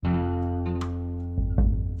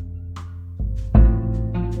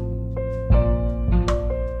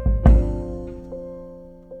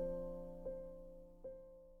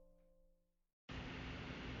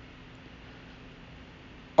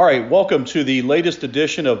All right, welcome to the latest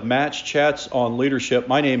edition of Match Chats on Leadership.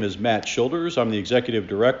 My name is Matt Childers. I'm the Executive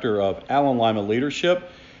Director of Allen Lima Leadership,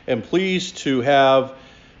 and pleased to have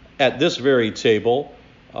at this very table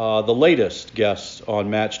the latest guest on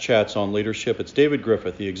Match Chats on Leadership. It's David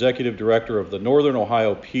Griffith, the Executive Director of the Northern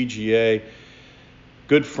Ohio PGA,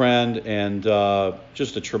 good friend and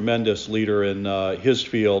just a tremendous leader in his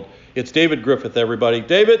field. It's David Griffith, everybody.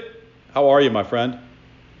 David, how are you, my friend?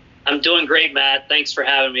 I'm doing great, Matt. Thanks for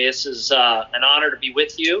having me. This is an honor to be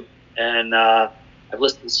with you, and I've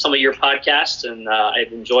listened to some of your podcasts, and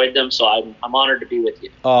I've enjoyed them, so I'm honored to be with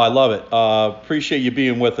you. Oh, I love it. Appreciate you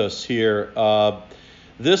being with us here.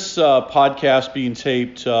 This podcast being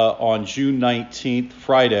taped on June 19th,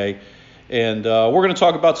 Friday, and we're going to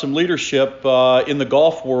talk about some leadership in the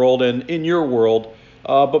golf world and in your world.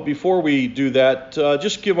 But before we do that,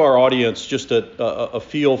 just give our audience just a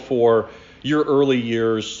feel for your early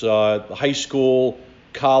years, high school,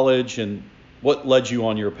 college, and what led you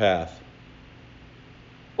on your path.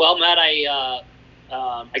 Well, Matt, I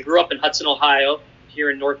grew up in Hudson, Ohio, here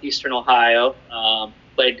in northeastern Ohio.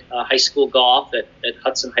 Played high school golf at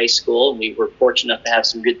Hudson High School, and we were fortunate enough to have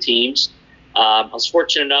some good teams. I was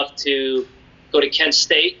fortunate enough to go to Kent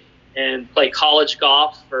State and play college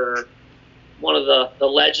golf for one of the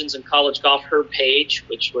legends in college golf, Herb Page,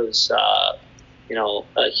 which was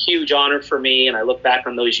a huge honor for me. And I look back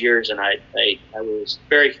on those years, and I was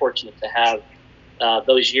very fortunate to have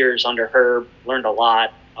those years under Herb. Learned a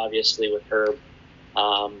lot, obviously, with Herb.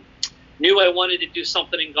 Knew I wanted to do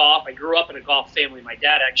something in golf. I grew up in a golf family. My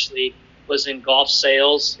dad actually was in golf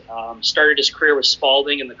sales, started his career with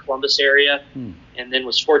Spalding in the Columbus area, and then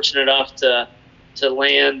was fortunate enough to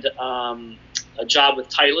land a job with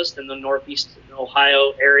Titleist in the northeast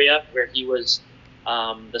Ohio area, where he was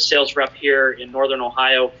the sales rep here in Northern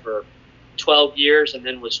Ohio for 12 years, and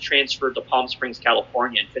then was transferred to Palm Springs,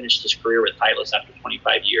 California, and finished his career with Titleist after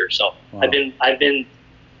 25 years. So wow. I've been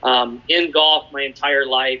in golf my entire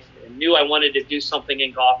life, and knew I wanted to do something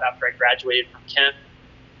in golf after I graduated from Kent,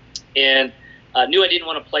 and knew I didn't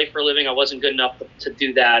want to play for a living. I wasn't good enough to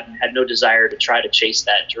do that, and had no desire to try to chase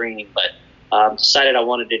that dream, but decided I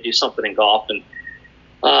wanted to do something in golf, and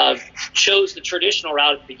chose the traditional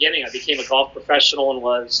route at the beginning. I became a golf professional and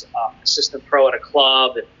was assistant pro at a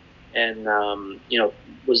club, and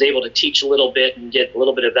was able to teach a little bit and get a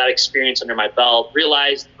little bit of that experience under my belt.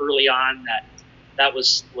 Realized early on that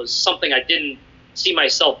was something I didn't see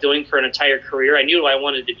myself doing for an entire career. I knew I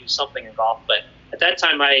wanted to do something in golf, but at that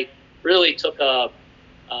time I really took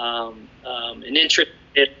an interest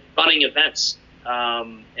in running events.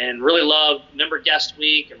 And really loved Member Guest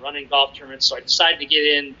Week and running golf tournaments. So I decided to get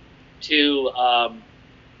into,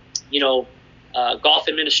 golf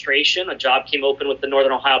administration. A job came open with the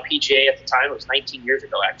Northern Ohio PGA at the time. It was 19 years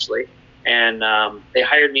ago, actually. And they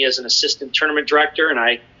hired me as an assistant tournament director, and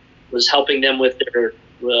I was helping them with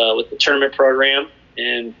the tournament program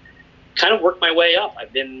and kind of worked my way up.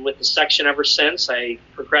 I've been with the section ever since. I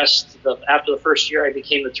progressed. After the first year, I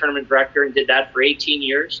became the tournament director and did that for 18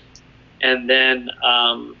 years. And then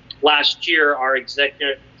last year, our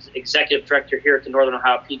executive director here at the Northern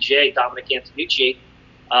Ohio PGA, Dominic Antonucci,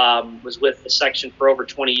 was with the section for over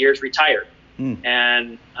 20 years, retired,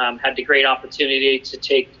 and had the great opportunity to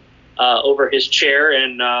take over his chair.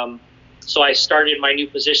 And so I started my new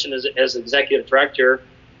position as executive director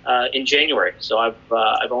in January. So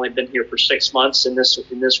I've only been here for 6 months in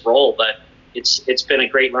this role, but it's been a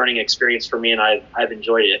great learning experience for me, and I've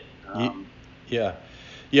enjoyed it.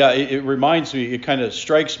 Yeah, it reminds me, it kind of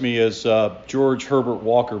strikes me as George Herbert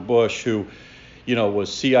Walker Bush, who,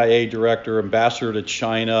 was CIA director, ambassador to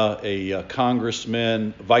China, a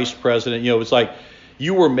congressman, vice president. It was like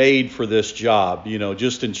you were made for this job,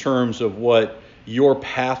 just in terms of what your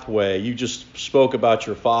pathway. You just spoke about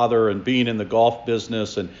your father and being in the golf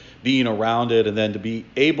business and being around it, and then to be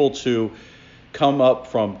able to come up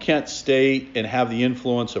from Kent State and have the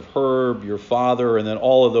influence of Herb, your father, and then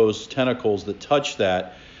all of those tentacles that touch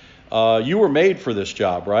that. You were made for this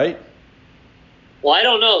job, right? Well, I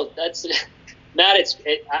don't know. That's Matt.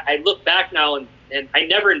 I look back now and I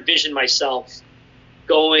never envisioned myself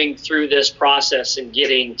going through this process and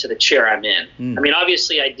getting to the chair I'm in. I mean,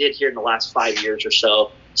 obviously I did here in the last 5 years or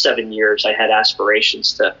so, 7 years. I had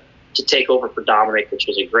aspirations to take over for Dominic, which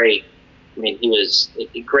was he was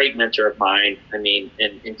a great mentor of mine. I mean,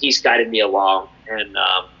 and he's guided me along. And,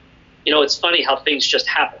 it's funny how things just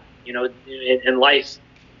happen, in life.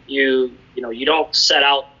 You don't set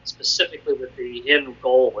out specifically with the end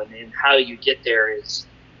goal, and how you get there is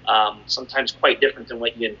sometimes quite different than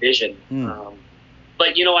what you envision.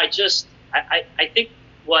 But I think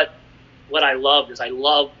what I love is I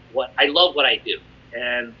love what I do.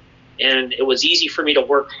 and it was easy for me to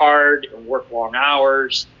work hard and work long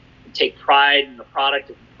hours and take pride in the product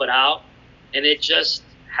that we put out. And it just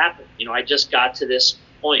happened. I just got to this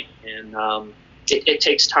point, and it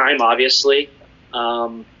takes time, obviously,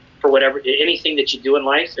 for anything that you do in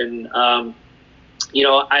life. And I'm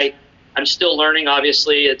still learning.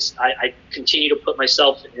 Obviously, I continue to put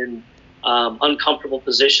myself in uncomfortable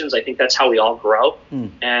positions. I think that's how we all grow.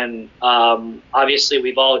 And obviously,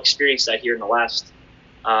 we've all experienced that here in the last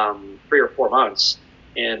 3 or 4 months,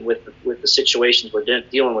 and with the situations we're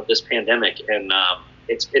dealing with this pandemic. And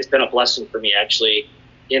it's been a blessing for me, actually,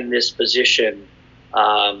 in this position,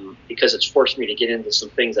 because it's forced me to get into some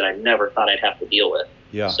things that I never thought I'd have to deal with.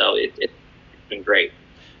 Yeah. So it's been great.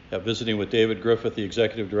 Visiting with David Griffith, the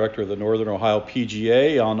Executive Director of the Northern Ohio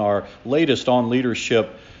PGA, on our latest On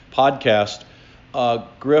Leadership podcast.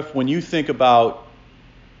 Griff, when you think about,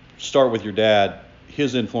 start with your dad,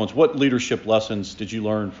 his influence, what leadership lessons did you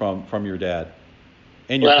learn from your dad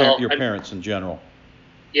and your parents in general?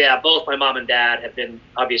 Yeah, both my mom and dad have been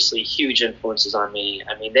obviously huge influences on me.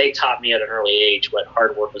 I mean, they taught me at an early age what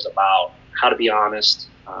hard work was about, how to be honest,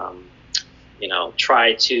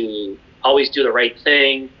 try to always do the right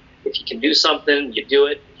thing. If you can do something, you do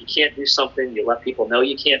it. If you can't do something, you let people know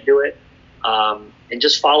you can't do it, and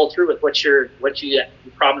just follow through with what you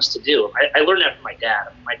promised to do. I learned that from my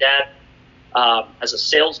dad. My dad, as a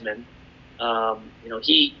salesman,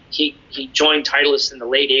 he joined Titleist in the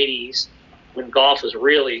late '80s when golf was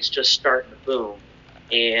really just starting to boom.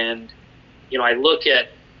 And I look at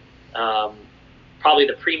probably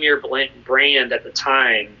the premier brand at the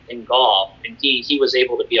time in golf, and he was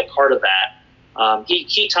able to be a part of that.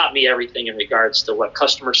 He taught me everything in regards to what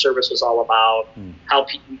customer service was all about, how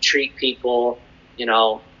you treat people.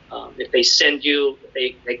 If they send you,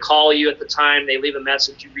 they call you at the time, they leave a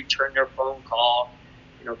message, you return their phone call.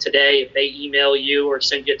 Today, if they email you or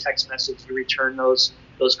send you a text message, you return those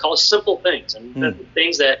calls. Simple things,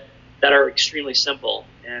 things that are extremely simple,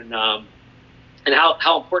 and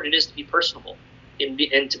how important it is to be personable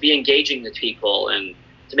and to be engaging with people and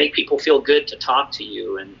to make people feel good to talk to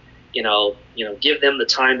you, and give them the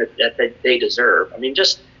time that they deserve. I mean,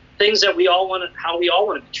 just things that how we all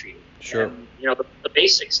want to be treated. Sure. And, the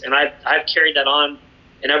basics. And I've carried that on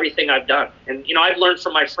in everything I've done. And, I've learned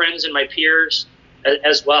from my friends and my peers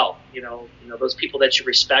as well. Those people that you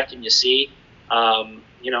respect and you see,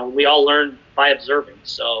 we all learn by observing.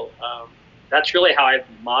 So that's really how I've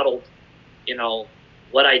modeled,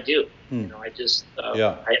 what I do. I just,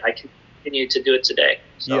 I continue to do it today.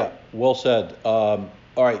 So. Yeah, well said. All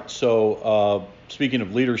right, so speaking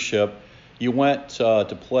of leadership, you went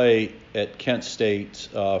to play at Kent State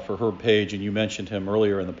for Herb Page, and you mentioned him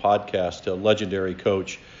earlier in the podcast, a legendary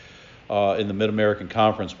coach in the Mid-American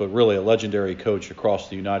Conference, but really a legendary coach across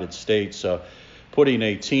the United States, putting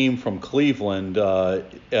a team from Cleveland,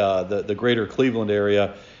 the greater Cleveland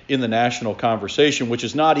area, in the national conversation, which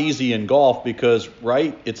is not easy in golf because,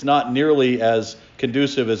 right, it's not nearly as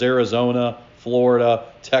conducive as Arizona, Florida,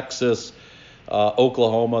 Texas,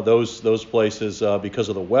 Oklahoma, those places because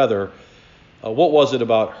of the weather. What was it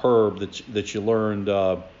about Herb that you learned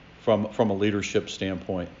from a leadership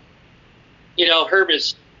standpoint? Herb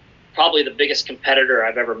is probably the biggest competitor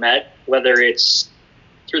I've ever met, whether it's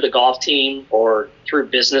through the golf team or through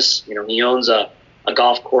business. He owns a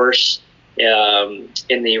golf course in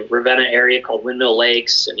the Ravenna area called Windmill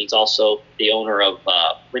Lakes, and he's also the owner of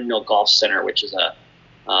Windmill Golf Center, which is a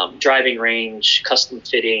driving range, custom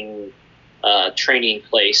fitting, training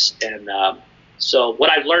place. And so what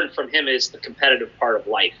I've learned from him is the competitive part of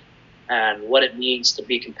life and what it means to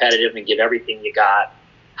be competitive and give everything you got,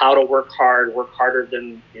 how to work hard, work harder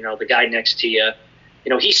than, the guy next to you.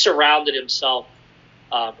 He surrounded himself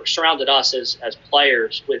or surrounded us as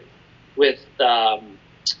players with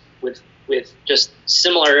just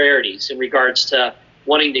similarities in regards to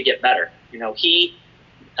wanting to get better. He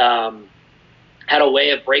had a way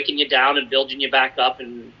of breaking you down and building you back up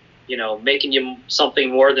and, making you something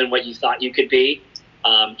more than what you thought you could be.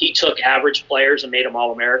 He took average players and made them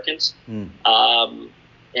All-Americans.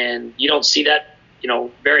 And you don't see that,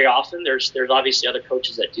 very often. There's obviously other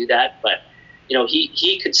coaches that do that, but,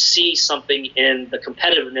 he could see something in the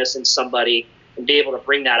competitiveness in somebody and be able to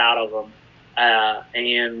bring that out of them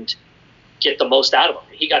and get the most out of them.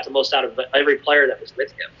 He got the most out of every player that was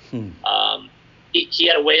with him. He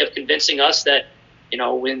had a way of convincing us that,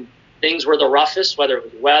 when things were the roughest, whether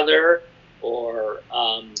it was weather or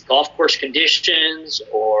golf course conditions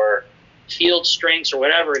or field strengths or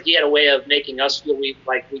whatever, he had a way of making us feel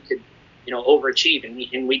like we could, overachieve,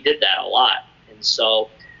 and we did that a lot. And so,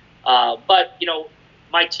 but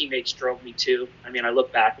my teammates drove me too. I mean, I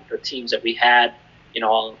look back at the teams that we had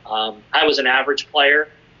I was an average player.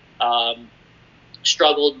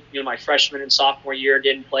 Struggled, my freshman and sophomore year,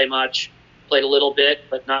 didn't play much, played a little bit,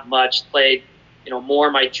 but not much, played,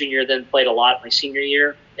 more my junior, then played a lot my senior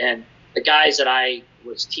year. And the guys that I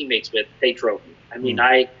was teammates with, they drove me. I mean,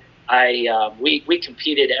 we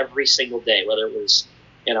competed every single day, whether it was,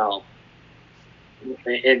 in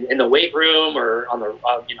the weight room or on the,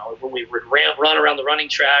 when we would run around the running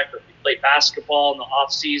track, or we played basketball in the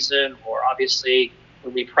off season, or obviously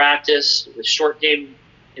when we practiced with short game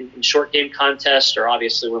contests, or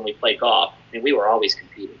obviously when we played golf. I mean, we were always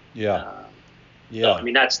competing. Yeah. So, I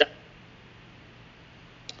mean, that's that.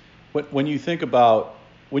 When you think about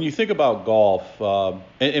golf,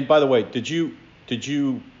 and by the way, did you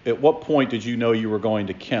at what point did you know you were going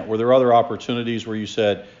to Kent? Were there other opportunities where you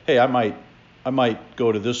said, hey, I might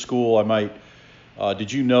go to this school?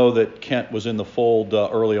 Did you know that Kent was in the fold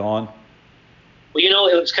early on? Well,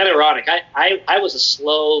 it was kind of ironic. I was a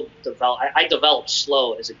slow I developed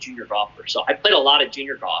slow as a junior golfer. So I played a lot of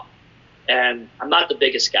junior golf, and I'm not the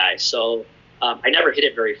biggest guy, so I never hit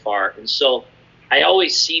it very far. And so I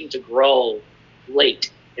always seemed to grow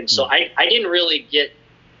late. And so I didn't really get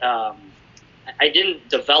I didn't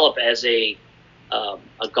develop as a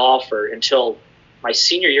golfer until my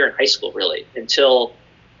senior year in high school, really, until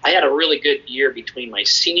I had a really good year between my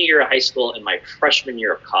senior year of high school and my freshman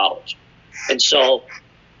year of college. And so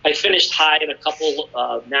I finished high in a couple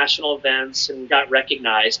national events and got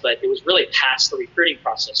recognized, but it was really past the recruiting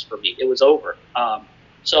process for me. It was over.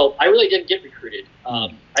 So I really didn't get recruited.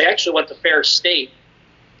 I actually went to Ferris State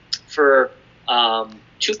for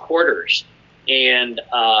 2 quarters, and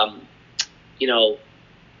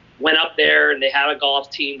went up there, and they had a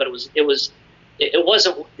golf team, but it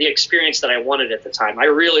wasn't the experience that I wanted at the time. I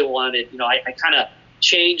really wanted, I kind of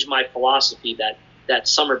changed my philosophy that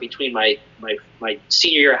summer between my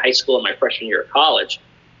senior year of high school and my freshman year of college.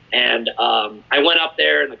 And I went up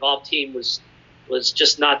there, and the golf team was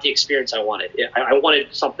just not the experience I wanted. I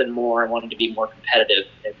wanted something more. I wanted to be more competitive.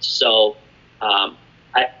 And so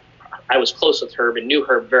I was close with Herb and knew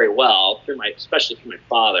Herb very well, especially through my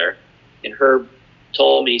father. And Herb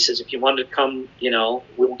told me, he says, if you want to come,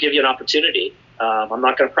 we'll give you an opportunity. I'm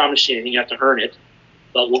not going to promise you anything. You have to earn it,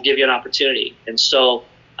 but we'll give you an opportunity. And so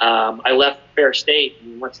I left Ferris State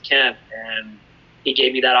and went to Kent, and he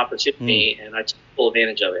gave me that opportunity, and I took full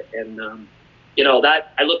advantage of it. And,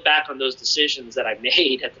 that I look back on those decisions that I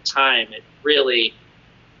made at the time. It really,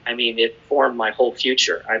 it formed my whole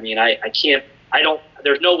future.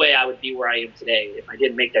 There's no way I would be where I am today if I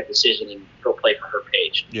didn't make that decision and go play for Herb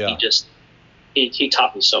Page. Yeah. He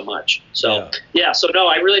taught me so much. So, so no,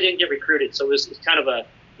 I really didn't get recruited. So it was kind of a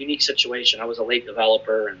unique situation. I was a late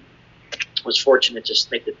developer and was fortunate to just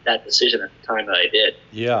make that decision at the time that I did.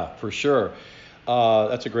 Yeah, for sure.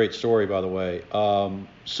 That's a great story, by the way.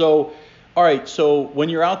 All right, so when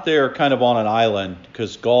you're out there kind of on an island,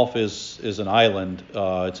 because golf is an island,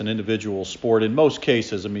 it's an individual sport in most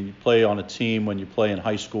cases. You play on a team when you play in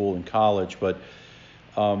high school and college, but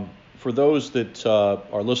for those that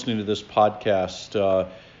are listening to this podcast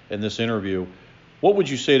and this interview, what would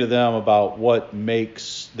you say to them about what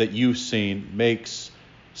makes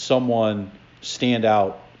someone stand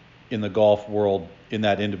out in the golf world in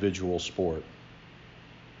that individual sport?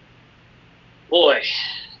 Boy,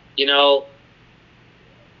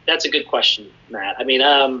 that's a good question, Matt.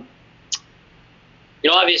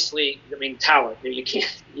 Obviously, talent. You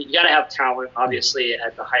got to have talent, obviously,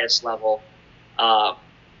 at the highest level. But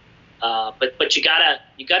you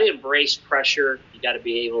gotta embrace pressure. You got to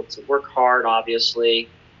be able to work hard, obviously.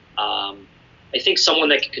 I think someone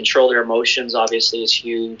that can control their emotions, obviously, is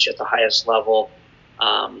huge at the highest level.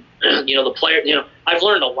 The player, I've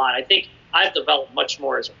learned a lot. I think I've developed much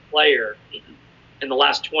more as a player in the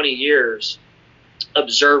last 20 years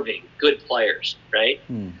observing good players, right?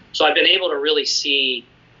 So I've been able to really see,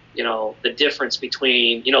 the difference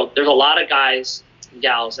between, there's a lot of guys and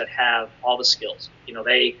gals that have all the skills.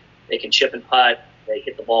 They can chip and putt, they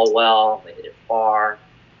hit the ball well, they hit it far,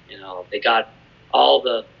 they got all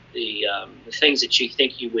the things that you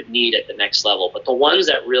think you would need at the next level. But the ones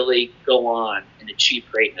that really go on and achieve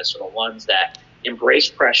greatness are the ones that embrace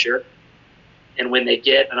pressure, and when they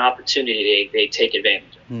get an opportunity, they take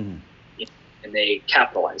advantage of it, and they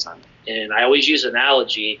capitalize on it. And I always use an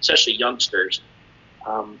analogy, especially youngsters.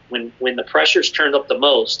 When the pressure's turned up the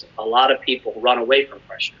most, a lot of people run away from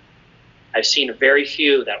pressure. I've seen very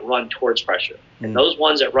few that run towards pressure. And those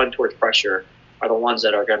ones that run towards pressure are the ones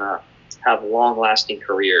that are going to have long-lasting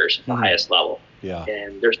careers at the highest level. Yeah.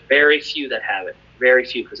 And there's very few that have it, very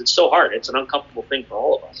few, because it's so hard. It's an uncomfortable thing for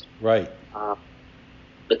all of us. Right.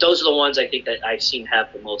 But those are the ones I think that I've seen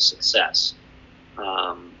have the most success.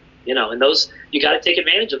 And those, you got to take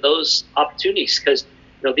advantage of those opportunities, because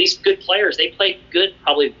these good players, they play good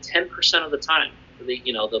probably 10% of the time,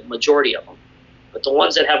 the majority of them. But the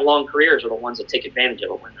ones that have long careers are the ones that take advantage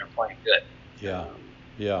of it when they're playing good. Yeah,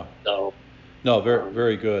 yeah. So, no,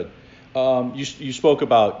 very good. You spoke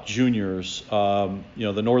about juniors. The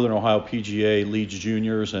Northern Ohio PGA leads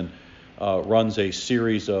juniors and runs a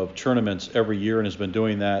series of tournaments every year and has been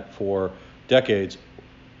doing that for decades.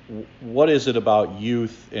 What is it about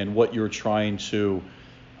youth and what you're trying to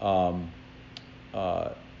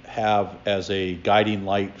have as a guiding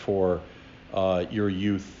light for your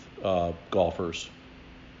youth golfers?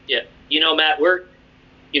 Yeah, Matt,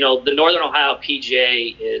 the Northern Ohio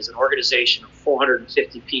PGA is an organization of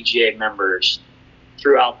 450 PGA members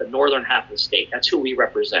throughout the northern half of the state. That's who we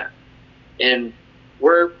represent. And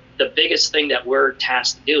the biggest thing that we're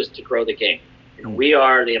tasked to do is to grow the game. We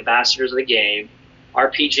are the ambassadors of the game. Our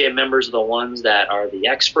PGA members are the ones that are the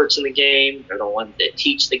experts in the game. They're the ones that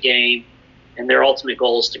teach the game. And their ultimate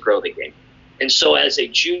goal is to grow the game. And so as a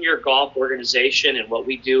junior golf organization, and what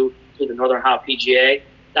we do through the Northern Ohio PGA,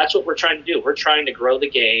 that's what we're trying to do. We're trying to grow the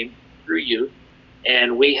game through youth.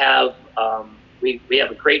 And we have we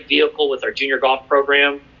have a great vehicle with our junior golf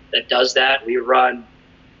program that does that. We run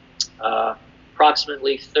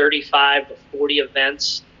approximately 35 to 40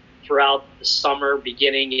 events throughout the summer,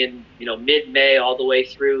 beginning in mid-May all the way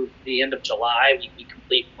through the end of July. We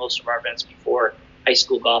complete most of our events before high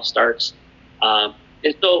school golf starts. And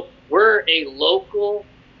so we're a local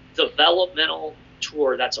developmental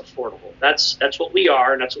tour that's affordable. That's what we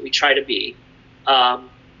are, and that's what we try to be.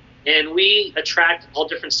 And we attract all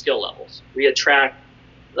different skill levels. We attract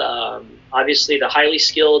obviously the highly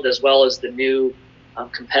skilled as well as the new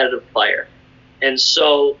competitive player. And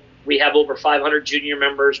so we have over 500 junior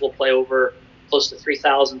members. We'll play over close to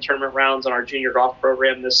 3,000 tournament rounds on our junior golf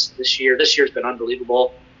program this year. This year's been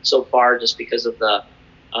unbelievable so far, just because of the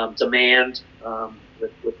demand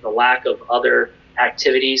with the lack of other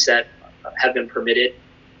activities that have been permitted.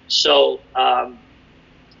 So,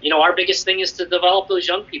 our biggest thing is to develop those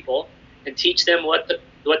young people and teach them what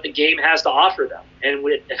the game has to offer them. And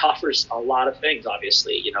it offers a lot of things,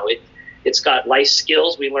 obviously. It's got life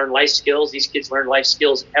skills. We learn life skills. These kids learn life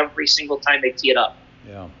skills every single time they tee it up.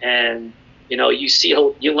 Yeah. And, you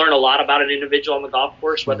learn a lot about an individual on the golf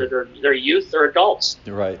course, whether they're youth or adults.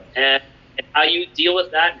 Right. And how you deal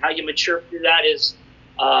with that and how you mature through that is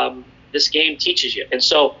this game teaches you. And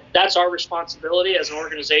so that's our responsibility as an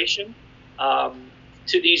organization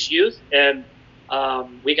to these youth. And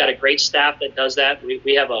we got a great staff that does that.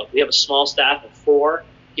 We have a small staff of 4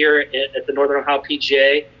 here at the Northern Ohio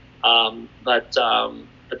PGA. But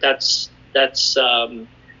that's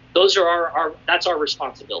those are that's our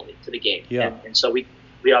responsibility to the game. Yeah. And so we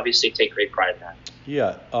obviously take great pride in that.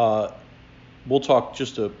 Yeah. We'll talk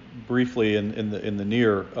just briefly in the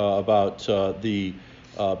near about the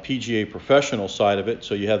PGA professional side of it.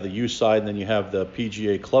 So you have the youth side, and then you have the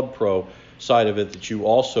PGA Club Pro side of it that you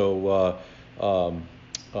also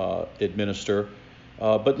administer.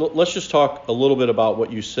 But let's just talk a little bit about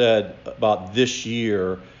what you said about this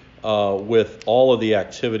year with all of the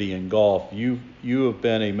activity in golf. You have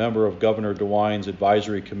been a member of Governor DeWine's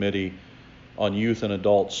advisory committee on youth and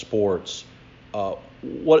adult sports.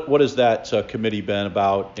 What has that committee been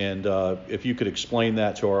about? And if you could explain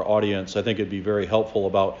that to our audience, I think it'd be very helpful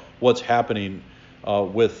about what's happening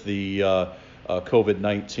with the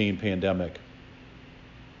COVID-19 pandemic.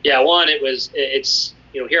 Yeah, it's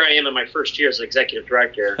here I am in my first year as executive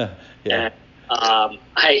director. Yeah. And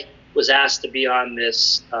I was asked to be on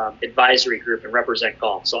this advisory group and represent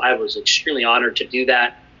golf. So I was extremely honored to do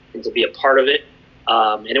that and to be a part of it.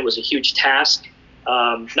 And it was a huge task,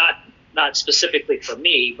 not specifically for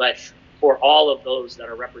me, but for all of those that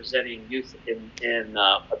are representing youth in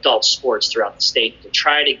adult sports throughout the state, to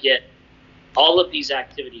try to get all of these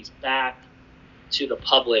activities back to the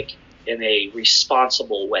public in a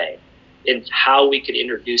responsible way, and how we could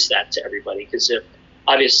introduce that to everybody. Because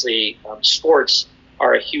obviously sports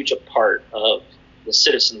are a huge part of the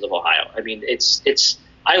citizens of Ohio. I mean,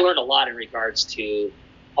 I learned a lot in regards to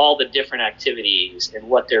all the different activities and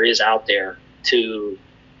what there is out there to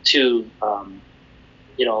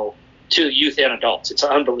youth and adults. It's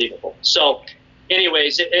unbelievable. So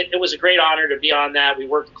anyways, it was a great honor to be on that. We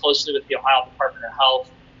worked closely with the Ohio Department of Health.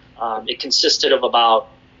 It consisted of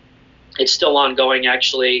it's still ongoing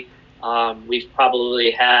actually. We've probably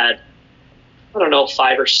had,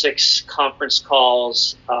 5 or 6 conference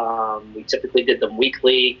calls. We typically did them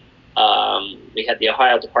weekly. We had the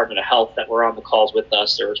Ohio Department of Health that were on the calls with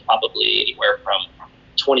us. There was probably anywhere from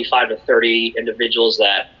 25 to 30 individuals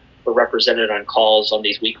that were represented on calls, on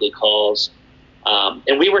these weekly calls.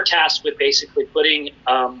 And we were tasked with basically putting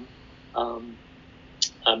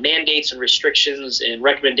mandates and restrictions and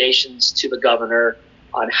recommendations to the governor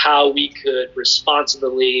on how we could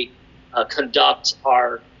responsibly conduct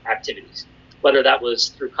our activities, whether that was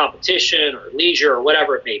through competition or leisure or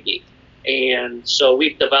whatever it may be. And so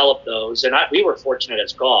we've developed those, and we were fortunate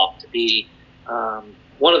as golf to be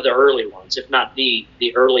one of the early ones, if not the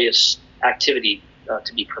earliest activity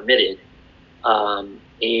to be permitted.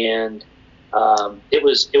 It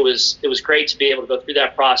was great to be able to go through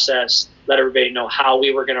that process, let everybody know how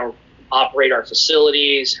we were going to operate our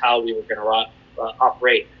facilities, how we were going to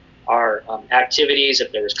operate our activities,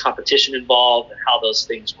 if there was competition involved, and how those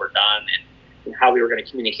things were done, and how we were going to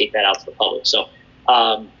communicate that out to the public. So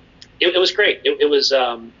it was great. It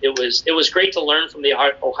was great to learn from the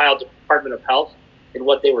Ohio Department of Health and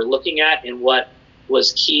what they were looking at and what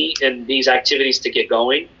was key in these activities to get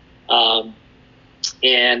going. And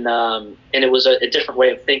it was a different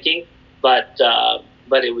way of thinking, but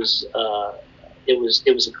it was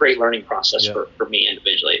a great learning process for me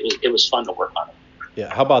individually. It was fun to work on it. Yeah.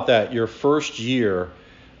 How about that? Your first year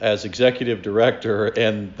as executive director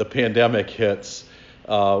and the pandemic hits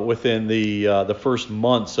within the first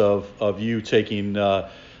months of you taking the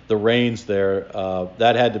reins there.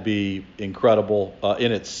 That had to be incredible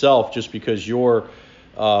in itself, just because you're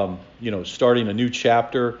starting a new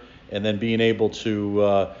chapter and then being able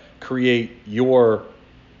to create your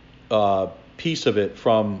piece of it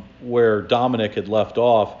from where Dominic had left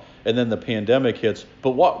off, and then the pandemic hits.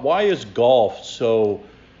 But why was golf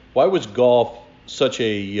such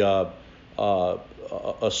a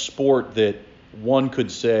sport that one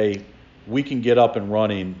could say we can get up and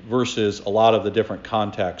running versus a lot of the different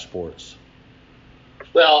contact sports?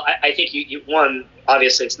 Well, I think one,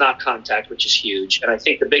 obviously it's not contact, which is huge. And I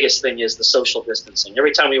think the biggest thing is the social distancing.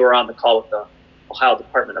 Every time we were on the call with the Ohio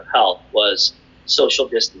Department of Health was social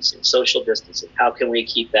distancing. How can we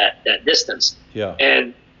keep that distance? Yeah.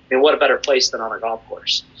 And what a better place than on a golf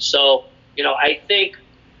course. So, I think,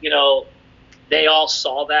 they all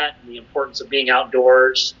saw that and the importance of being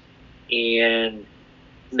outdoors and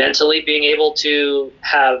mentally being able to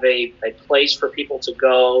have a place for people to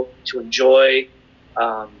go to enjoy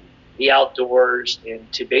the outdoors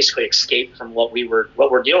and to basically escape from what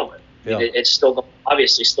we're dealing with. Yeah. It's still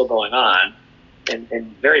obviously still going on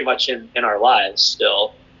and very much in our lives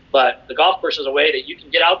still. But the golf course is a way that you can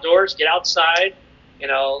get outdoors, get outside,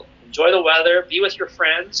 enjoy the weather, be with your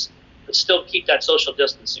friends, but still keep that social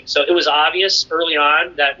distancing. So it was obvious early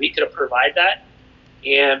on that we could provide that.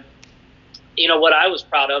 And what I was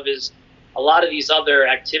proud of is a lot of these other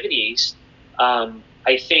activities,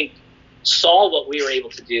 I think, saw what we were able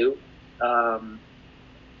to do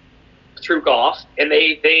through golf, and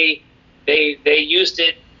they used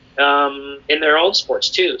it in their own sports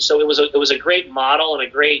too. So it was a great model and a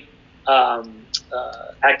great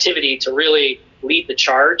activity to really lead the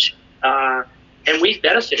charge, and we've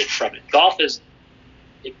benefited from it. Golf is,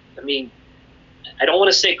 I don't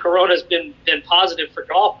want to say Corona's been positive for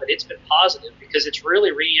golf, but it's been positive because it's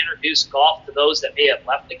really reintroduced golf to those that may have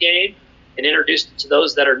left the game and introduced it to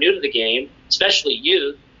those that are new to the game, especially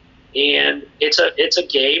youth. And it's a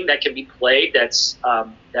game that can be played that's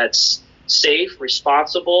safe,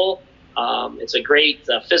 responsible. It's a great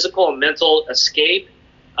physical and mental escape.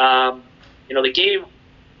 The game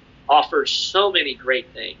offers so many great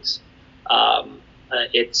things. And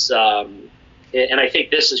I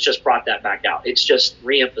think this has just brought that back out. It's just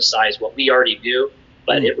reemphasized what we already do,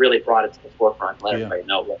 but it really brought it to the forefront and let everybody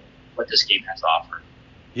know what this game has to offer.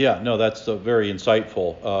 Yeah, no, that's very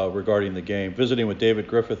insightful regarding the game. Visiting with David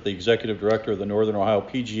Griffith, the Executive Director of the Northern Ohio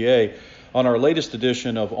PGA, on our latest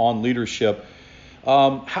edition of On Leadership.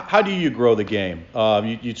 How do you grow the game?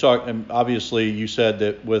 You talk, and obviously you said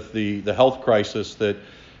that with the health crisis that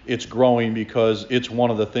it's growing because it's one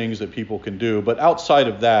of the things that people can do. But outside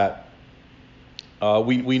of that,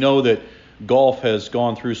 we know that golf has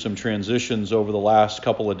gone through some transitions over the last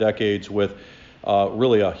couple of decades with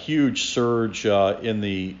really a huge surge in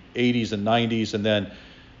the 80s and 90s, and then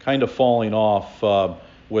kind of falling off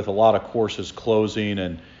with a lot of courses closing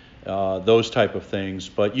and those type of things.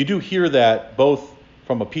 But you do hear that both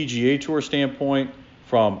from a PGA Tour standpoint,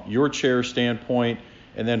 from your chair standpoint,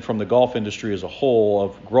 and then from the golf industry as a whole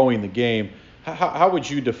of growing the game. How would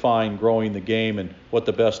you define growing the game and what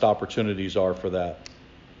the best opportunities are for that?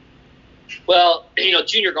 Well,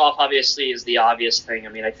 junior golf obviously is the obvious thing.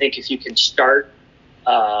 I think if you can start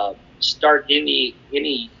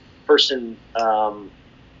any person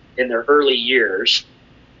in their early years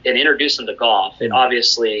and introduce them to golf, and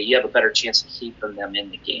obviously you have a better chance of keeping them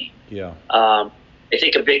in the game. Yeah. I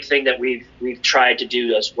think a big thing that we've tried to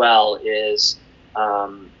do as well is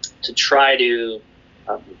to try to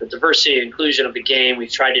the diversity and inclusion of the game.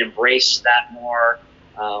 We've tried to embrace that more.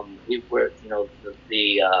 We're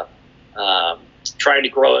trying to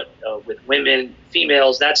grow it with women,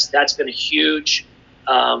 females. That's been a huge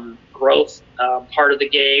growth part of the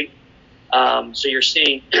game. So you're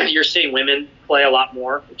seeing women play a lot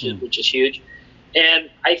more, which is huge. And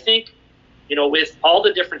I think, with all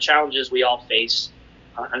the different challenges we all face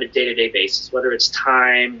on a day-to-day basis, whether it's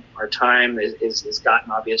time, our time is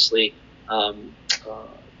gotten obviously,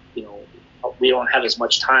 we don't have as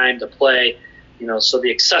much time to play, so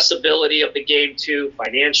the accessibility of the game too,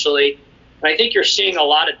 financially. And I think you're seeing a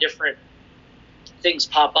lot of different things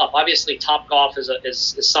pop up. Obviously, Topgolf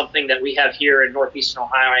is something that we have here in Northeastern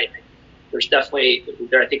Ohio. There's definitely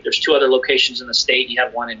I think there's 2 other locations in the state. You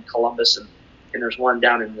have one in Columbus and there's one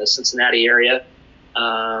down in the Cincinnati area.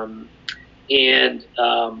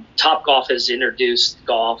 Topgolf has introduced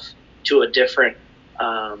golf to a different,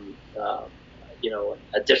 a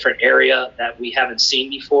different area that we haven't seen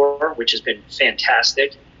before, which has been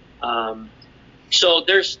fantastic. So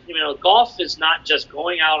there's, golf is not just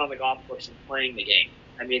going out on the golf course and playing the game.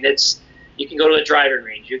 I mean, you can go to a driving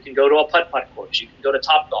range, you can go to a putt-putt course, you can go to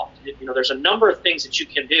Topgolf. There's a number of things that you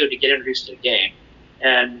can do to get introduced to the game.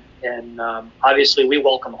 And obviously we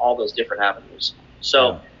welcome all those different avenues.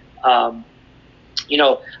 So, I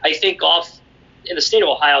think golf in the state of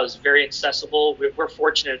Ohio is very accessible. We're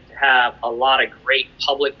fortunate to have a lot of great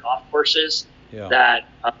public golf courses that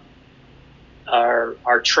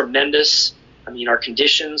are tremendous. I mean, our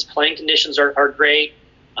playing conditions are great.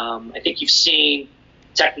 I think you've seen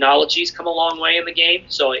technology's come a long way in the game,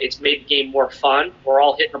 so it's made the game more fun. We're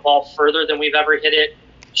all hitting the ball further than we've ever hit it,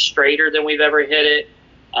 straighter than we've ever hit it.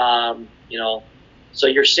 So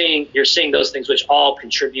you're seeing those things, which all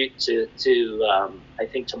contribute to I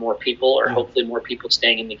think to more people, or hopefully more people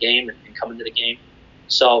staying in the game and coming to the game.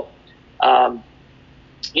 So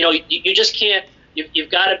you just can't.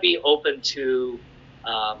 You've got to be open to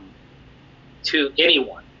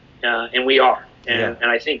anyone, and we are, and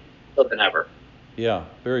I think more than ever. Yeah,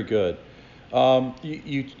 very good.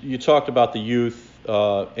 You talked about the youth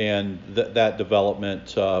and that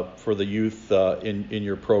development for the youth in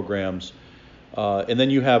your programs, and then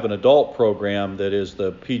you have an adult program that is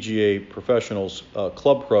the PGA Professionals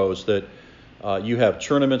Club Pros that you have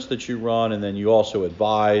tournaments that you run, and then you also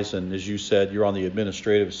advise, and as you said, you're on the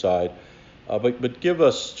administrative side. But give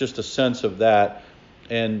us just a sense of that,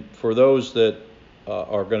 and for those that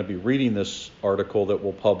are going to be reading this article that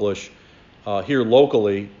we'll publish here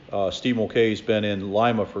locally, Steve Mulcahy's been in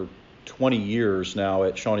Lima for 20 years now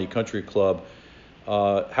at Shawnee Country Club.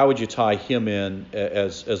 How would you tie him in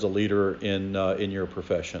as a leader in your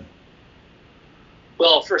profession?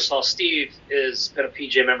 Well, first of all, Steve has been a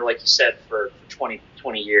PGA member, like you said, for 20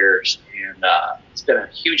 years, and he's been a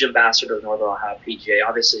huge ambassador of Northern Ohio PGA.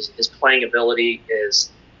 Obviously, his playing ability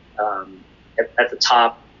is at the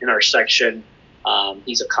top in our section.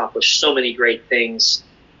 He's accomplished so many great things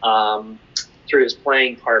through his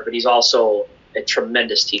playing part, but he's also a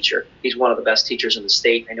tremendous teacher. He's one of the best teachers in the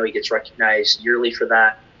state. I know he gets recognized yearly for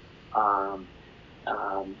that.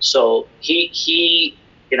 So he's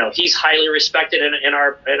highly respected in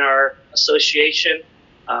our association.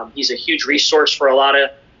 He's a huge resource for a lot of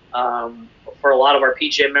our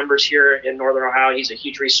PGA members here in Northern Ohio. He's a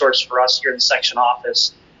huge resource for us here in the section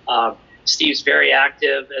office. Steve's very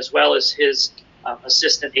active, as well as his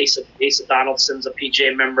assistant Asa Donaldson's a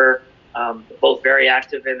PGA member. Both very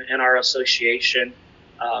active in our association.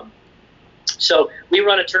 So we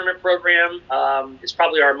run a tournament program. It's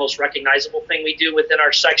probably our most recognizable thing we do within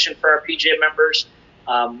our section for our PGA members.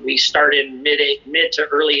 We start in mid to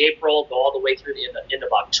early April, go all the way through the end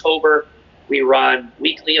of October. We run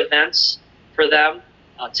weekly events for them,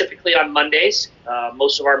 typically on Mondays.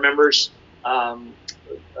 Most of our members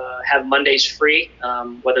have Mondays free,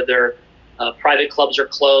 whether they're private clubs are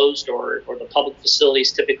closed or the public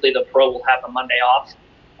facilities. Typically, the pro will have a Monday off.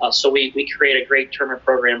 So we create a great tournament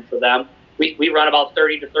program for them. We run about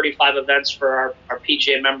 30 to 35 events for our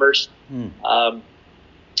PGA members.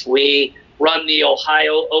 We run the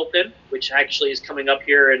Ohio Open, which actually is coming up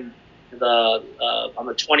here on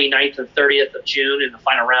the 29th and 30th of June, and the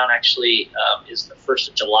final round actually is the 1st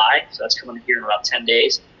of July. So that's coming here in about 10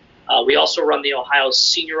 days. We also run the Ohio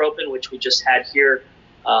Senior Open, which we just had here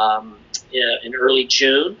in early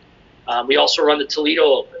June. We also run the Toledo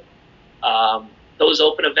Open. Those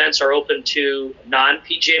open events are open to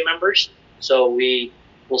non-PGA members, so we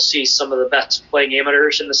will see some of the best playing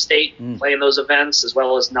amateurs in the state playing those events, as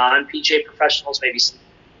well as non-PGA professionals, maybe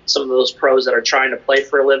some of those pros that are trying to play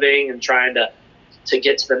for a living and trying to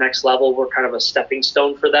get to the next level. We're kind of a stepping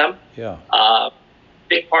stone for them. Yeah.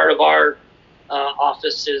 big part of our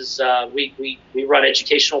office is we run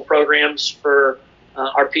educational programs for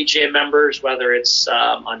our PGA members, whether it's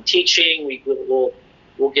on teaching.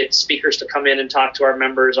 We'll get speakers to come in and talk to our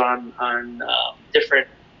members on different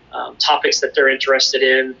topics that they're interested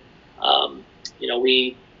in.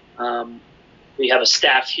 We have a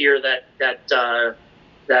staff here that does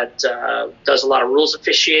a lot of rules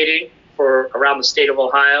officiating for around the state of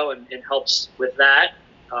Ohio and helps with that.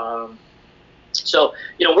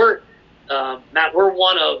 Matt, we're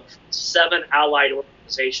one of 7 allied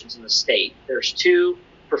organizations in the state. There's 2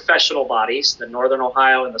 professional bodies, the Northern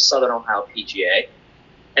Ohio and the Southern Ohio PGA.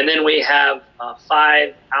 And then we have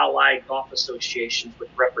 5 allied golf associations which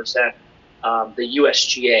represent the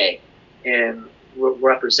USGA and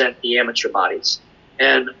represent the amateur bodies.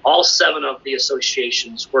 And all 7 of the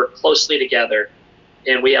associations work closely together,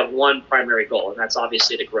 and we have one primary goal, and that's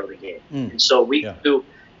obviously to grow the game. And so we do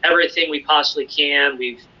everything we possibly can.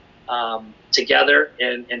 We've together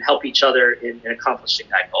and help each other in accomplishing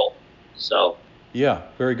that goal. So yeah,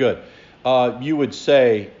 very good. You would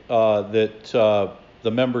say that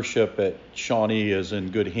the membership at Shawnee is in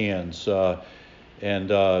good hands, after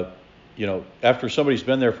somebody's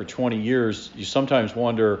been there for 20 years, you sometimes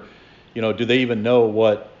wonder, do they even know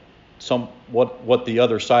what the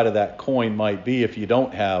other side of that coin might be if you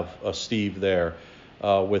don't have a Steve there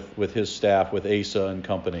with his staff, with Asa and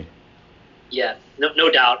company? Yeah, no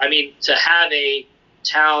doubt. I mean, to have a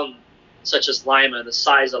town such as Lima, the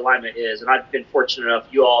size that Lima is, and I've been fortunate enough,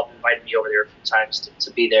 you all have invited me over there a few times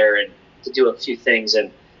to be there and to do a few things,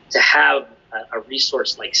 and to have a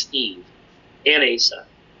resource like Steve and Asa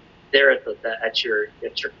there at your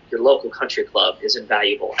local country club is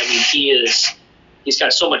invaluable. I mean, he's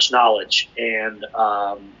got so much knowledge, and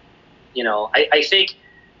I think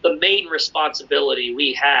the main responsibility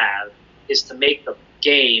we have is to make the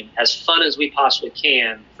game as fun as we possibly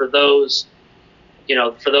can for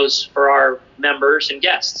our members and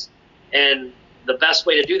guests. And the best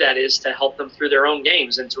way to do that is to help them through their own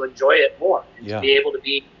games and to enjoy it more and to be able to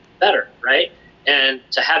be better, right? And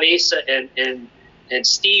to have Asa and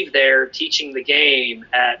Steve there teaching the game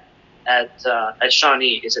at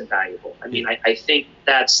Shawnee is invaluable. I mean, I think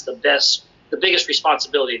that's the biggest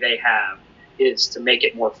responsibility they have is to make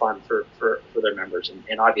it more fun for their members.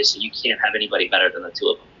 And obviously you can't have anybody better than the 2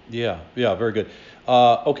 of them. Yeah, very good.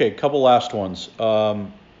 Okay, couple last ones.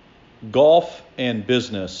 Golf and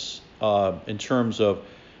business, in terms of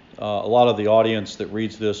a lot of the audience that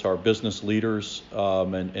reads this are business leaders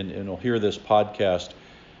and will hear this podcast.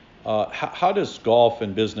 How does golf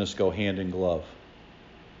and business go hand in glove?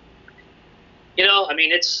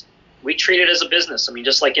 We treat it as a business. I mean,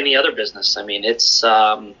 just like any other business. I mean, it's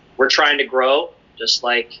we're trying to grow, just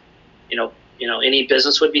like any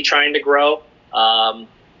business would be trying to grow.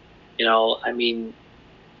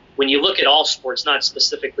 When you look at all sports, not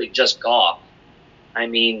specifically just golf,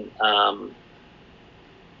 everything's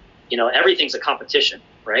a competition,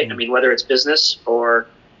 right? Mm-hmm. I mean, whether it's business or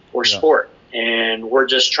sport, and we're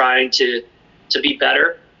just trying to be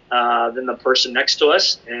better than the person next to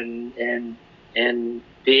us, and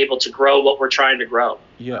be able to grow what we're trying to grow.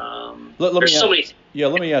 Yeah. Let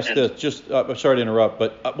me ask this. Just I'm sorry to interrupt,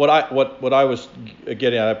 but what I was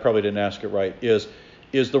getting at, I probably didn't ask it right, is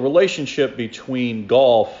the relationship between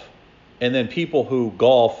golf and then people who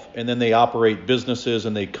golf and then they operate businesses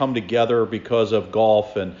and they come together because of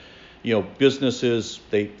golf, and businesses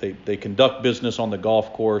they conduct business on the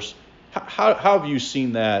golf course. How have you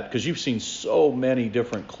seen that? Because you've seen so many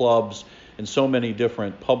different clubs and so many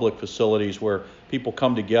different public facilities where people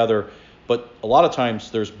come together, but a lot of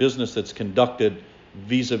times there's business that's conducted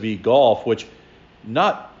vis-a-vis golf, which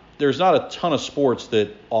there's not a ton of sports that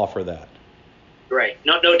offer that. Right.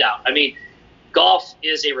 No doubt. I mean, golf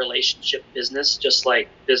is a relationship business, just like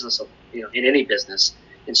business, in any business.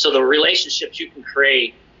 And so the relationships you can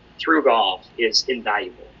create through golf is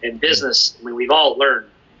invaluable. And business, I mean, we've all learned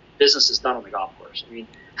business is done on the golf course. I mean,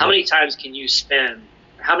 how many times do you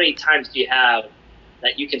have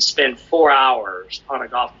that you can spend 4 hours on a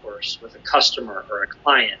golf course with a customer or a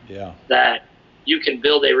client that you can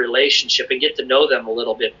build a relationship and get to know them a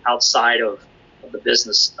little bit outside of the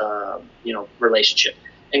business, relationship.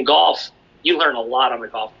 And golf, you learn a lot on the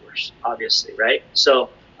golf course, obviously, right? So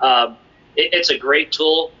it's a great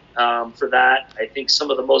tool for that. I think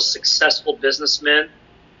some of the most successful businessmen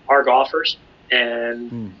are golfers,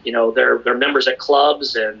 and they're members at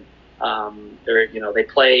clubs, and they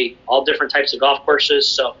play all different types of golf courses.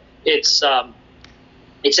 So it's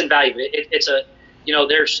invaluable.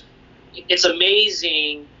 It's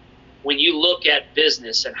amazing when you look at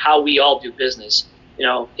business and how we all do business.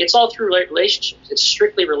 it's all through relationships. It's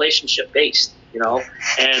strictly relationship based,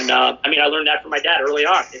 And I learned that from my dad early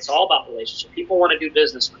on. It's all about relationship. People want to do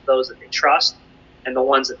business with those that they trust and the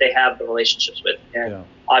ones that they have the relationships with. And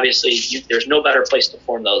obviously, there's no better place to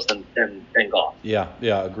form those than golf. Yeah,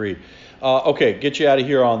 agreed. Okay, get you out of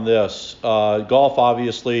here on this. Golf,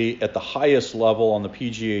 obviously, at the highest level on the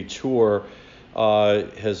PGA Tour,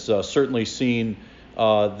 has certainly seen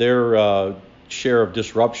their share of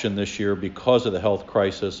disruption this year because of the health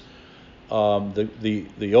crisis.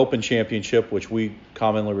 The Open Championship, which we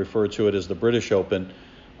commonly refer to it as the British Open,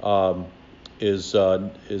 is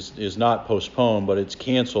not postponed, but it's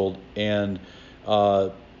canceled, and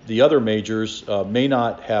the other majors may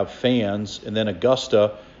not have fans, and then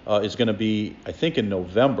Augusta is going to be, I think, in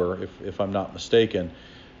November, if I'm not mistaken.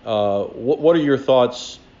 What are your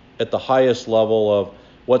thoughts at the highest level of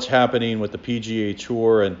what's happening with the PGA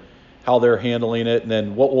Tour and how they're handling it, and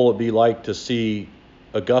then what will it be like to see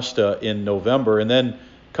Augusta in November and then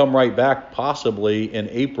come right back possibly in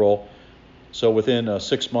April? So within a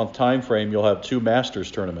 6-month time frame, you'll have 2 Masters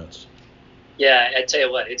tournaments. Yeah, I tell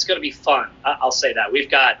you what, it's going to be fun. I'll say that. We've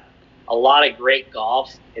got a lot of great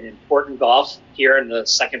golf and important golf here in the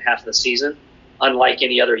second half of the season, unlike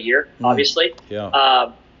any other year, obviously.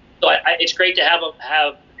 Yeah. So it's great to have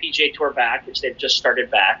the PGA Tour back, which they've just started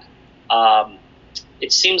back.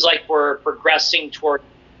 It seems like we're progressing toward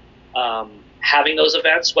having those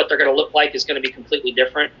events. What they're going to look like is going to be completely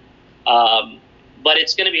different. But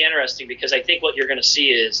it's going to be interesting because I think what you're going to see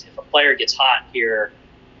is if a player gets hot here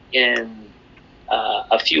in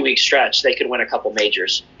a few week stretch, they could win a couple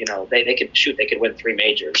majors. They could win 3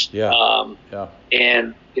 majors. Yeah.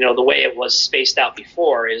 And the way it was spaced out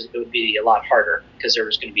before is it would be a lot harder because there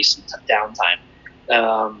was going to be some downtime.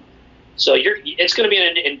 So it's going to be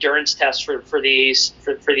an endurance test for these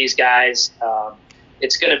guys.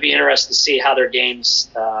 It's going to be interesting to see how their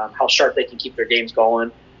games, how sharp they can keep their games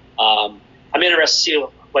going. I'm interested to see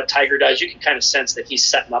what Tiger does. You can kind of sense that he's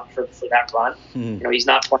setting up for that run. Mm-hmm. He's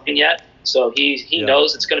not playing yet, so he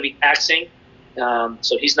knows it's going to be taxing.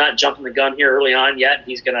 So he's not jumping the gun here early on yet.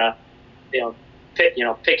 He's going to,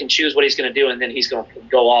 pick and choose what he's going to do, and then he's going to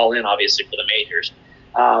go all in, obviously, for the majors.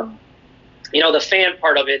 The fan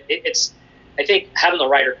part of it, I think having the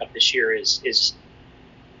Ryder Cup this year is it's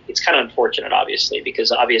kind of unfortunate, obviously,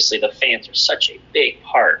 because obviously the fans are such a big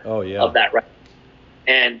part of that.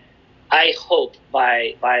 And I hope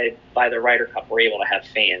by the Ryder Cup we're able to have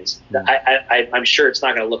fans. I'm sure it's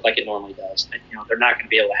not going to look like it normally does. They're not going to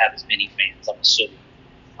be able to have as many fans, I'm assuming.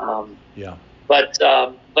 But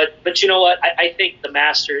you know what? I think the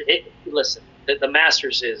Masters. The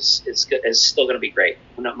Masters is still going to be great,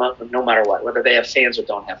 no matter what, whether they have fans or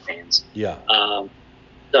don't have fans. Yeah.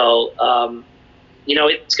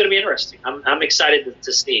 It's going to be interesting. I'm excited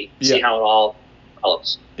to see how it all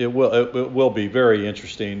develops. It will be very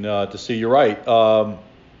interesting to see. You're right.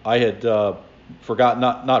 I had not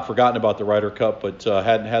forgotten about the Ryder Cup, but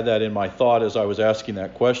hadn't had that in my thought as I was asking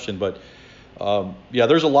that question. But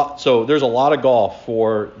there's a lot. So there's a lot of golf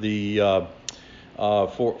for the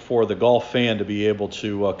for the golf fan to be able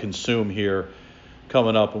to consume here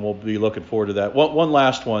coming up, and we'll be looking forward to that. One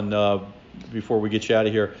last one before we get you out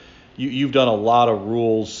of here. You've done a lot of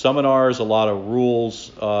rules seminars, a lot of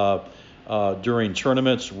rules during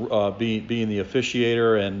tournaments, being the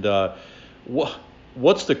officiator. And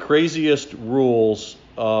what's the craziest rules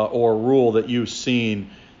or rule that you've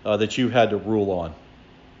seen that you had to rule on?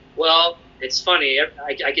 Well, it's funny.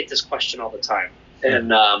 I get this question all the time.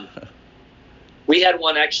 And we had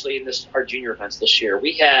one actually in our junior events this year.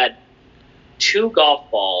 We had 2 golf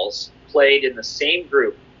balls played in the same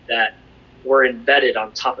group that were embedded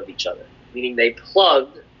on top of each other, meaning they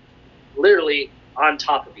plugged literally on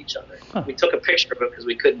top of each other. Huh. We took a picture of it because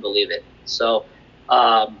we couldn't believe it. So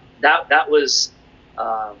that was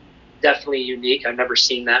definitely unique. I've never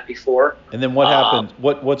seen that before. And then what happened?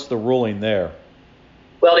 What's the ruling there?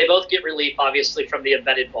 Well, they both get relief, obviously, from the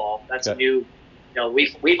embedded ball. That's new.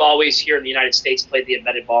 We've always here in the United States played the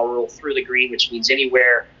embedded ball rule through the green, which means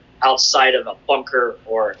anywhere outside of a bunker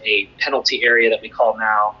or a penalty area that we call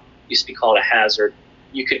now, used to be called a hazard,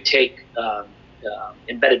 you could take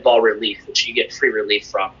embedded ball relief, which you get free relief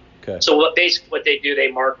from. Okay. So what they do,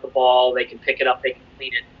 they mark the ball, they can pick it up, they can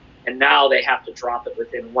clean it, and now they have to drop it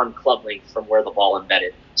within 1 club length from where the ball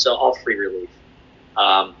embedded. So all free relief.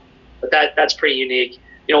 But that's pretty unique.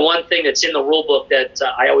 One thing that's in the rule book that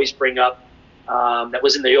I always bring up, that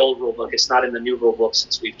was in the old rule book, it's not in the new rule book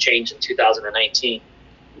since we've changed in 2019.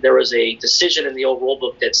 There was a decision in the old rule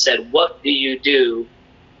book that said, what do you do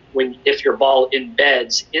if your ball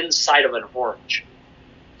embeds inside of an orange?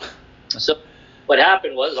 So what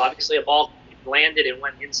happened was, obviously, a ball landed and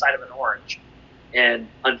went inside of an orange. And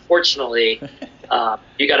unfortunately,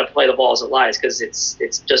 you got to play the ball as it lies, because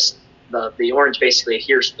it's just the orange basically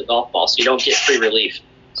adheres to the golf ball, so you don't get free relief.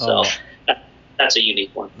 So that's a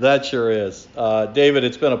unique one. That sure is. David,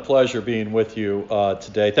 it's been a pleasure being with you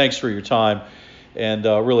today. Thanks for your time, and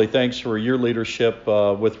really thanks for your leadership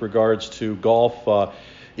with regards to golf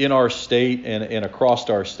in our state and across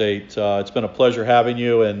our state. It's been a pleasure having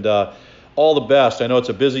you, and all the best. I know it's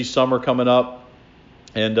a busy summer coming up,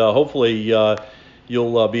 and hopefully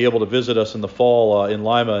you'll be able to visit us in the fall in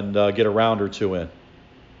Lima and get a round or two in.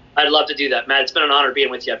 I'd love to do that, Matt. It's been an honor being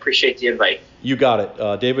with you. I appreciate the invite. You got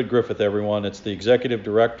it. David Griffith, everyone. It's the Executive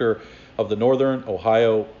Director of the Northern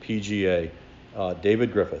Ohio PGA.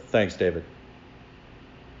 David Griffith. Thanks, David.